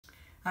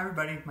Hi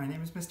everybody, my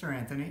name is Mr.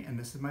 Anthony and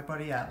this is my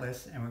buddy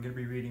Atlas and we're going to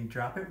be reading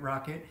Drop It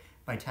Rocket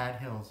by Tad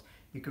Hills.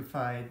 You can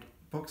find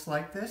books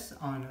like this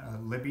on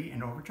Libby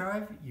and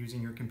Overdrive using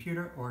your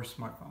computer or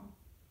smartphone.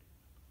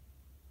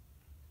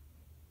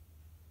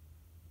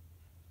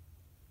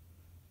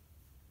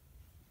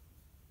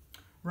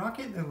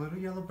 Rocket and the little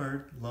yellow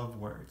bird love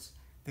words.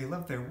 They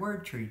love their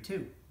word tree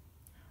too.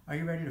 Are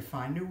you ready to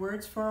find new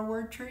words for our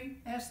word tree?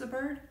 Asked the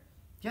bird.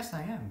 Yes,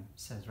 I am,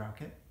 says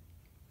Rocket.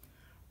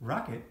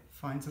 Rocket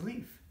finds a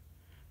leaf.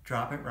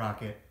 Drop it,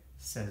 Rocket,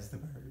 says the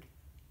bird.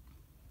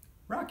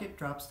 Rocket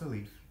drops the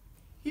leaf.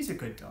 He's a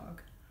good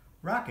dog.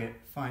 Rocket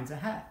finds a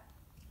hat.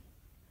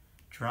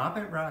 Drop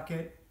it,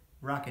 Rocket.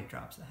 Rocket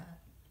drops the hat.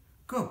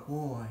 Good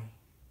boy.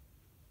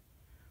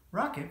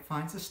 Rocket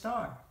finds a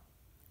star.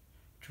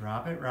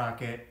 Drop it,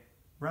 Rocket.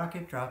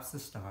 Rocket drops the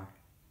star.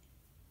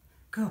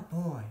 Good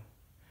boy.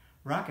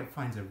 Rocket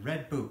finds a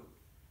red boot.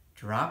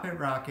 Drop it,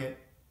 Rocket,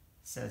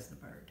 says the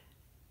bird.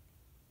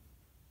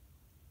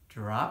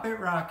 Drop it,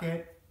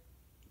 Rocket.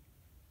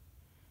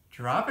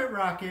 Drop it,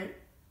 Rocket.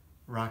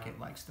 Rocket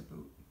likes the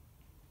boot.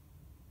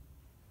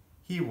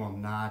 He will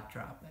not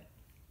drop it.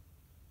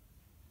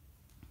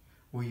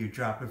 Will you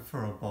drop it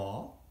for a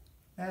ball?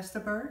 Asked the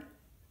bird.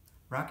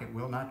 Rocket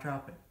will not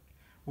drop it.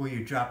 Will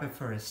you drop it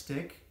for a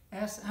stick?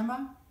 Asked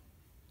Emma.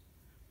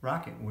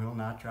 Rocket will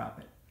not drop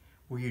it.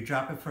 Will you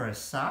drop it for a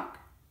sock?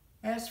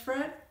 Asked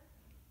Fred.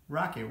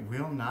 Rocket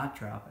will not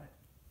drop it.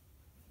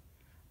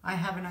 I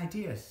have an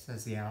idea,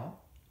 says the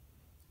owl.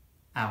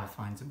 Owl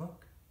finds a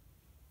book.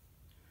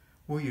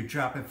 Will you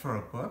drop it for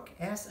a book?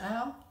 Asked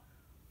Owl.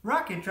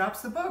 Rocket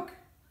drops the book.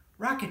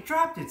 Rocket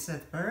dropped it,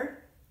 said the bird.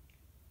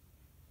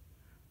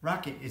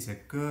 Rocket is a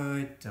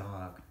good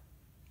dog.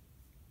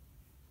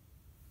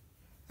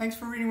 Thanks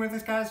for reading with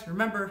us, guys.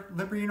 Remember,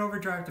 Librarian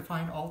Overdrive to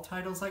find all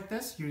titles like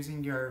this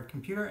using your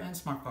computer and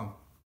smartphone.